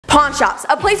Pawn shops,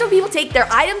 a place where people take their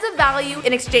items of value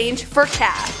in exchange for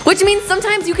cash. Which means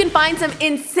sometimes you can find some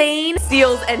insane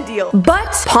steals and deals.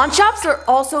 But pawn shops are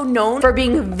also known for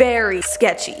being very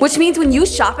sketchy. Which means when you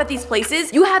shop at these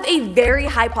places, you have a very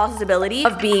high possibility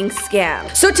of being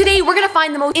scammed. So today we're gonna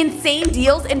find the most insane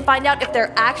deals and find out if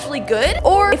they're actually good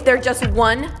or if they're just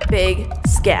one big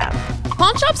scam.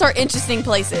 Pawn shops are interesting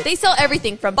places. They sell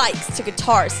everything from bikes to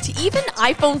guitars to even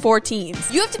iPhone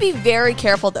 14s. You have to be very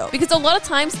careful though, because a lot of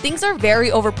times things are very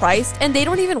overpriced and they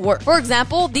don't even work. For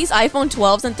example, these iPhone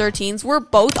 12s and 13s were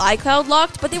both iCloud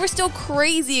locked, but they were still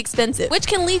crazy expensive, which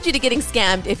can lead you to getting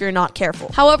scammed if you're not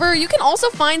careful. However, you can also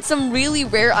find some really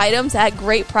rare items at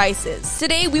great prices.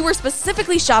 Today, we were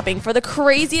specifically shopping for the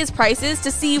craziest prices to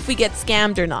see if we get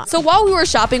scammed or not. So while we were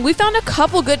shopping, we found a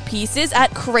couple good pieces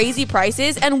at crazy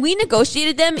prices and we negotiated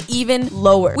them even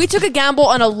lower. We took a gamble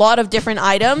on a lot of different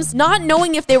items, not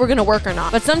knowing if they were gonna work or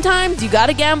not. But sometimes you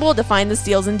gotta gamble to find the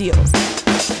steals and deals.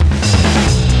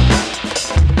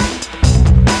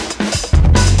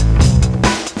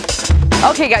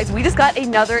 Okay guys, we just got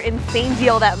another insane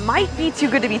deal that might be too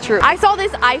good to be true. I saw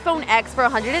this iPhone X for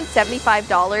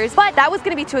 $175, but that was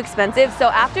gonna be too expensive. So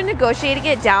after negotiating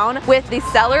it down with the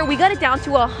seller, we got it down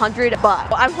to $100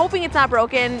 bucks. I'm hoping it's not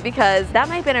broken because that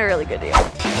might have been a really good deal.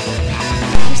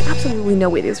 There's absolutely no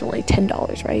way these were only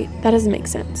 $10, right? That doesn't make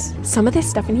sense. Some of this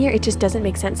stuff in here, it just doesn't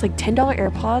make sense. Like $10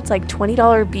 AirPods, like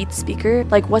 $20 Beats speaker.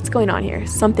 Like what's going on here?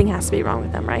 Something has to be wrong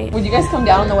with them, right? Would you guys come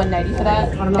down on the 190 for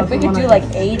that? I don't know. If we could do like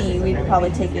 80, we'd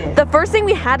probably take it. The first thing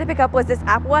we had to pick up was this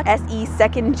Apple Watch SE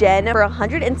 2nd Gen for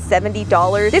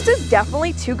 $170. This is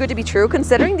definitely too good to be true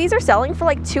considering these are selling for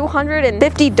like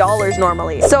 $250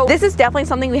 normally. So this is definitely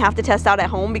something we have to test out at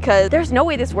home because there's no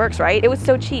way this works, right? It was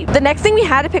so cheap. The next thing we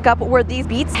had to pick up were these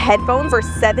Beats headphones for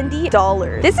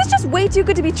 $70. This is just way too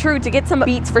good to be true to get some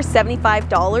Beats for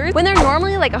 $75 when they're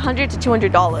normally like $100 to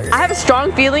 $200. I have a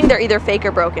strong feeling they're either fake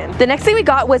or broken. The next thing we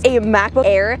got was a MacBook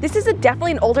Air. This is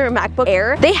definitely an older MacBook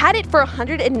Air. They had it for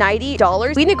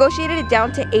 $190. We negotiated it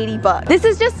down to 80 bucks. This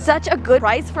is just such a good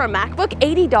price for a MacBook,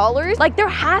 $80. Like there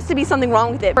has to be something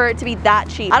wrong with it for it to be that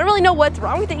cheap. I don't really know what's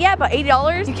wrong with it yet, but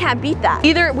 $80, you can't beat that.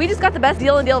 Either we just got the best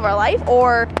deal of our life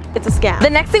or it's a scam. The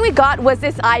next thing we got was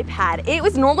this iPad. It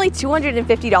was normally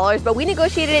 $250, but we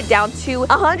negotiated it down to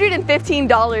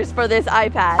 $115 for this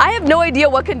iPad. I have no idea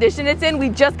what condition it's in. We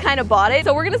just kind of bought it.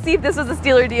 So we're gonna see if this was a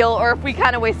stealer deal or if we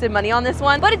kind of wasted money on this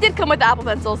one. But it did come with the Apple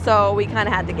Pencil, so we kind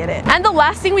of had to get it. And the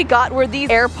last thing we got were these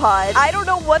AirPods. I don't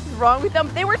know what's wrong with them,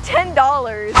 but they were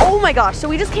 $10. Oh my gosh, so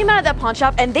we just came out of that pawn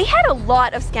shop and they had a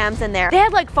lot of scams in there. They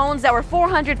had like phones that were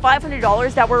 $400,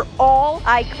 $500 that were all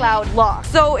iCloud locked.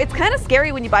 So it's kind of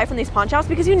scary when you buy from these pawn shops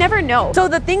because you never know. So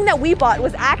the thing that we bought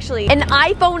was actually an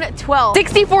iPhone 12,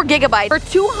 64 gigabytes for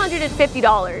 $250.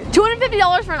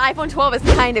 $250 for an iPhone 12 is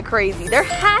kind of crazy. There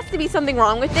has to be something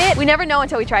wrong with it. We never know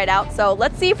until we try it out. So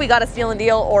let's see if we got a steal and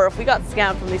deal or if we got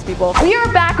scammed from these people. We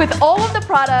are back with all of the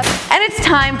products and it's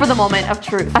time for the moment of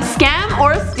truth. A scam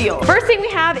or a steal? First thing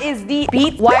we have is the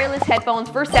Beats wireless headphones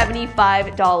for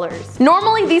 $75.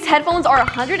 Normally these headphones are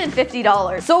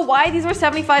 $150. So why these were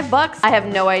 75 bucks? I have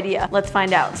no idea. Let's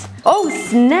find out. Oh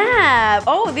snap!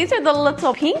 Oh, these are the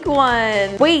little pink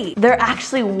ones. Wait, they're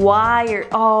actually wired.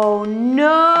 Oh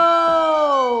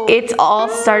no! It's all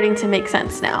starting to make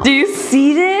sense now. Do you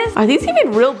see this? Are these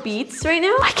even real Beats right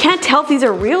now? I can't tell if these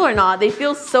are real or not. They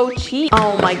feel so cheap.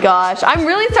 Oh my gosh. I'm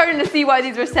really starting to see why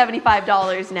these were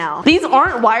 $75 now. These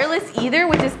aren't wireless either,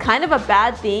 which is kind of a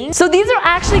bad thing. So these are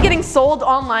actually getting sold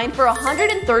online for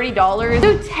 $130.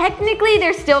 So technically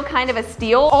they're still kind of a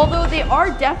steal, although they are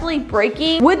definitely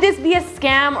breaking. Would this be a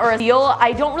scam or a steal?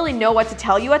 I don't really know what to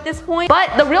tell you at this point,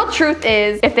 but the real truth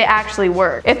is if they actually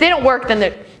work. If they don't work, then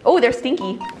they're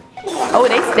stinky. Oh,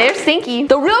 they're stinky.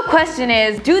 The real question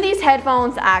is, do these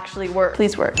headphones actually work?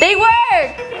 Please work. They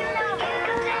work!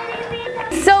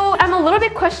 So I'm a little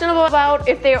bit questionable about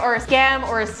if they are a scam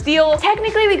or a steal.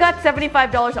 Technically, we got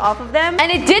 $75 off of them,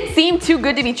 and it did seem too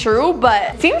good to be true,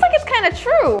 but it seems like it's kind of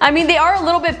true. I mean, they are a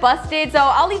little bit busted, so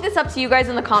I'll leave this up to you guys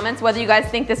in the comments whether you guys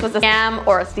think this was a scam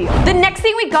or a steal. The next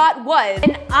thing we got was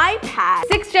an iPad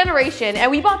 6th generation,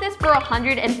 and we bought this for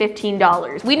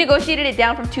 $115. We negotiated it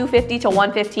down from $250 to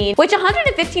 $115, which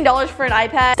 $115 for an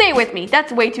iPad, stay with me,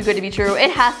 that's way too good to be true.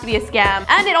 It has to be a scam.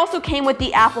 And it also came with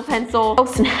the Apple Pencil. Oh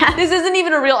snap, this isn't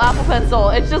even a real Apple Pencil.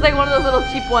 It's just like one of those little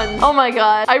cheap ones. Oh my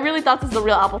god, I really thought this was a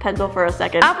real Apple Pencil for a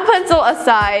second. Apple Pencil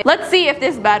aside, let's see if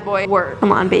this bad boy works.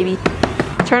 Come on, baby.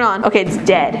 Turn on. Okay, it's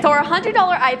dead. So our $100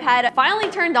 iPad finally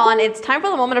turned on. It's time for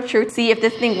the moment of truth. See if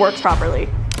this thing works properly.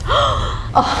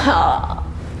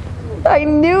 I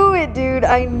knew it, dude.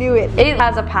 I knew it. It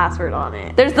has a password on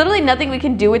it. There's literally nothing we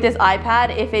can do with this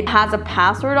iPad if it has a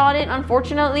password on it,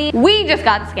 unfortunately. We just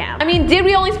got scammed. I mean, did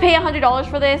we only pay $100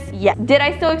 for this? Yeah. Did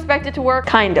I still expect it to work?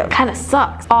 Kind of. Kind of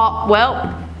sucks. Oh,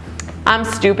 well, I'm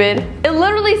stupid. It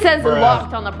literally says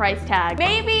locked on the price tag.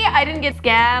 Maybe I didn't get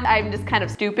scammed. I'm just kind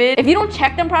of stupid. If you don't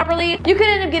check them properly, you could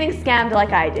end up getting scammed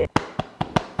like I did.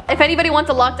 If anybody wants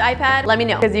a locked iPad, let me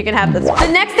know, because you can have this one.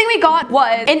 The next thing we got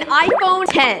was an iPhone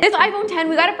 10. This iPhone 10,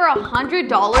 we got it for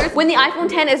 $100 when the iPhone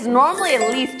 10 is normally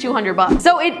at least 200 bucks.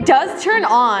 So it does turn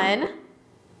on.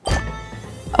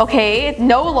 Okay,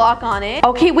 no lock on it.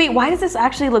 Okay, wait, why does this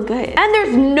actually look good? And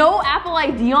there's no Apple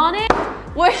ID on it?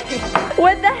 Wait,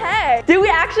 what the heck? Did we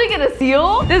actually get a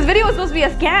seal? This video was supposed to be a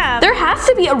scam. There has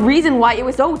to be a reason why it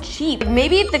was so cheap.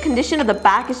 Maybe the condition of the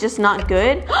back is just not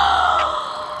good.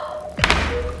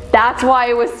 That's why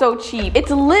it was so cheap.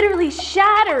 It's literally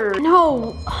shattered.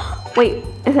 No. Wait,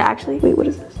 is it actually? Wait, what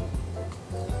is this?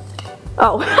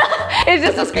 Oh, it's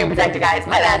just a screen protector, guys.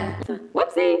 My bad.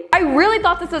 Whoopsie. I really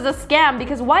thought this was a scam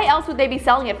because why else would they be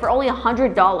selling it for only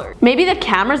 $100? Maybe the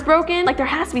camera's broken? Like there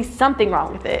has to be something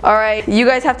wrong with it. All right, you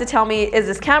guys have to tell me, is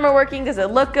this camera working? Does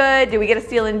it look good? Did we get a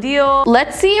steal and deal?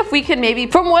 Let's see if we can maybe,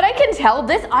 from what I can tell,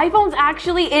 this iPhone's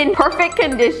actually in perfect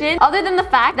condition other than the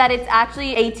fact that it's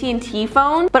actually AT&T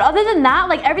phone. But other than that,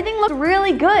 like everything looks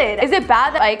really good. Is it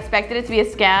bad that I expected it to be a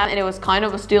scam and it was kind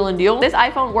of a steal and deal? This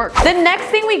iPhone works. The next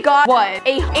thing we got was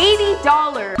a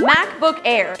 $80 MacBook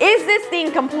Air. Is this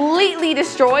thing completely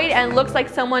destroyed and looks like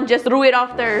someone just threw it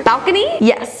off their balcony?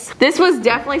 Yes. This was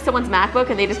definitely someone's MacBook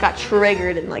and they just got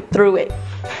triggered and like threw it.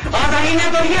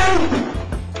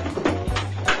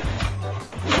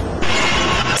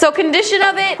 So condition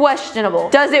of it, questionable.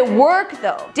 Does it work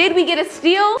though? Did we get a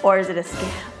steal or is it a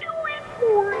scam?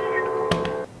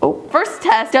 Oh, first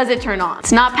test, does it turn on?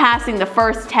 It's not passing the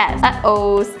first test.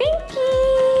 Uh-oh, stinky.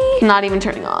 Not even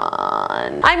turning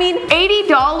on. I mean,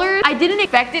 $80, I didn't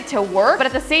expect it to work, but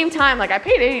at the same time, like I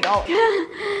paid $80.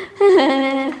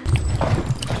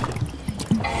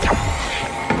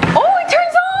 Oh, it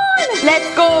turns on!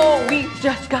 Let's go. We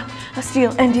just got a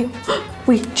steal and deal.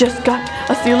 We just got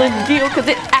a steal and deal because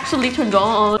it actually turned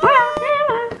on.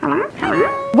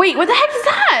 Wait, what the heck is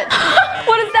that?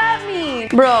 What does that mean?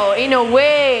 Bro, ain't no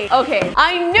way. Okay,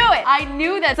 I knew it. I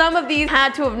knew that some of these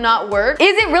had to have not worked.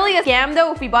 Is it really a scam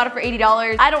though if we bought it for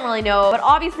 $80? I don't really know, but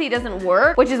obviously it doesn't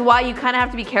work, which is why you kind of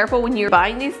have to be careful when you're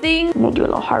buying these things. We'll do a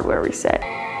little hardware reset.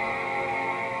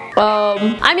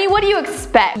 I mean, what do you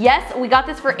expect? Yes, we got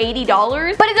this for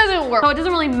 $80, but it doesn't work. So it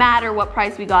doesn't really matter what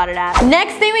price we got it at.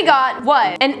 Next thing we got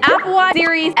was an Apple Watch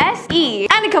Series SE,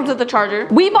 and it comes with a charger.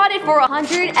 We bought it for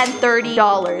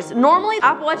 $130. Normally,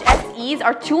 Apple Watch SEs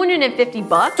are 250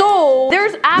 bucks. So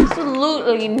there's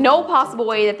absolutely no possible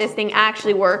way that this thing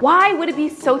actually works. Why would it be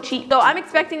so cheap? So I'm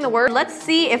expecting the worst. Let's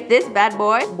see if this bad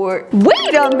boy works.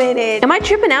 Wait a minute. Am I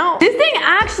tripping out? This thing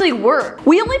actually worked.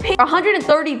 We only paid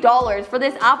 $130 for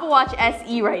this Apple Watch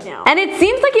SE right now. And it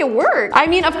seems like it worked. I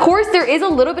mean, of course, there is a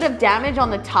little bit of damage on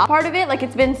the top part of it, like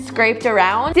it's been scraped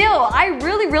around. Still, I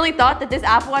really thought that this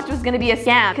Apple Watch was gonna be a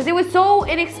scam because it was so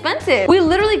inexpensive. We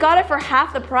literally got it for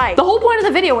half the price. The whole point of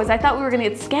the video was I thought we were gonna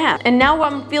get scammed. And now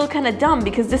I'm feeling kind of dumb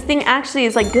because this thing actually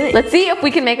is like good. Let's see if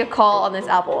we can make a call on this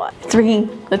Apple Watch. It's ringing.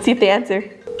 Let's see if they answer.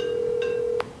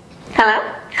 Hello?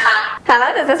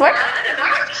 Hello, does this work?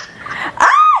 Ah,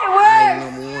 it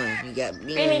works!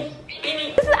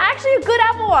 This is actually a good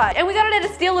Apple Watch, and we got it at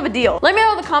a steal of a deal. Let me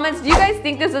know in the comments, do you guys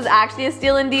think this was actually a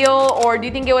steal and deal, or do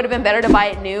you think it would have been better to buy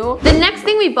it new? The next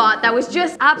thing we bought that was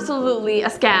just absolutely a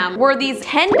scam were these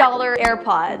 $10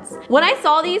 AirPods. When I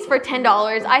saw these for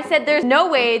 $10, I said there's no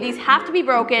way, these have to be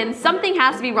broken, something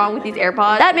has to be wrong with these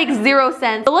AirPods. That makes zero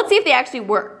sense. So let's see if they actually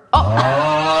work.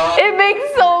 Oh, it makes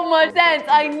so much sense.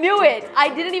 I knew it. I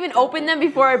didn't even open them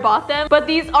before I bought them, but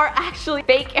these are actually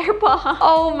fake AirPods.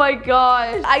 Oh my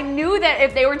gosh. I knew that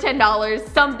if they were $10,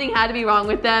 something had to be wrong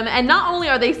with them. And not only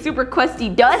are they super crusty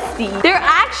dusty, they're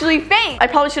actually fake. I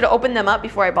probably should have opened them up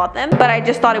before I bought them, but I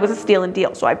just thought it was a steal and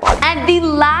deal, so I bought it. And the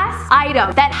last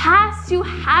item that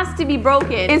has to be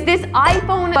broken is this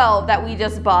iPhone 12 that we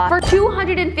just bought for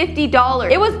 $250.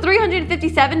 It was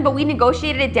 $357, but we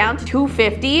negotiated it down to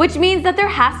 $250. Which means that there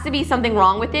has to be something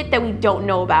wrong with it that we don't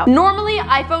know about. Normally,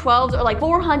 iPhone 12s are like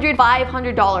 $400,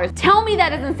 $500. Tell me that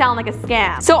doesn't sound like a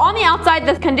scam. So on the outside,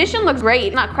 the condition looks great.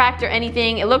 It's not cracked or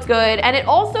anything. It looks good. And it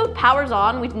also powers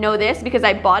on. We know this because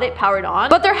I bought it powered on.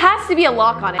 But there has to be a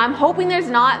lock on it. I'm hoping there's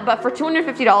not, but for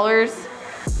 $250,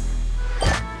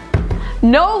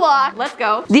 No lock. Let's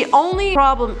go. The only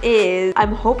problem is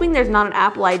I'm hoping there's not an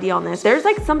Apple ID on this. There's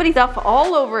like somebody's stuff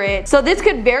all over it. So this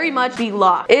could very much be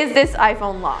locked. Is this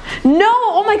iPhone locked? No,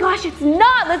 oh my gosh, it's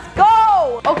not. Let's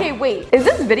go. Okay, wait, is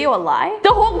this video a lie?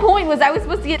 The whole point was I was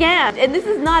supposed to get scammed, and this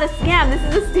is not a scam.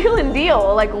 This is a steal and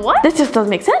deal. Like what? This just doesn't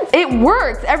make sense. It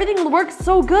works. Everything works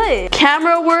so good.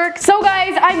 Camera works. So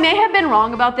guys, I may have been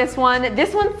wrong about this one.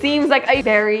 This one seems like a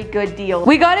very good deal.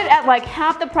 We got it at like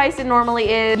half the price it normally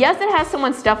is. Yes, it has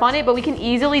someone's stuff on it, but we can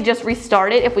easily just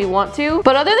restart it if we want to.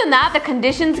 But other than that, the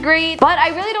condition's great. But I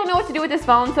really don't know what to do with this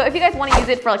phone. So if you guys want to use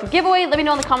it for like a giveaway, let me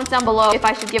know in the comments down below if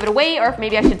I should give it away or if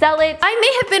maybe I should sell it. I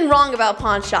may have been wrong about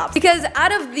pawn shops because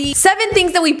out of the 7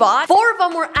 things that we bought, 4 of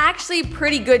them were actually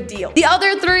pretty good deals. The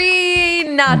other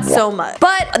 3, not so much.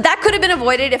 But that could have been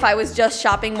avoided if I was just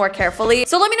shopping more carefully.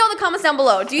 So let me know in the comments down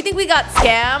below. Do you think we got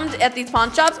scammed at these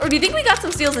pawn shops, or do you think we got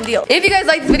some steals and deals? If you guys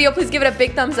like this video, please give it a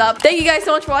big thumbs up. Thank you guys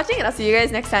so much for watching, and I'll see you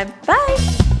guys next time.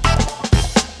 Bye!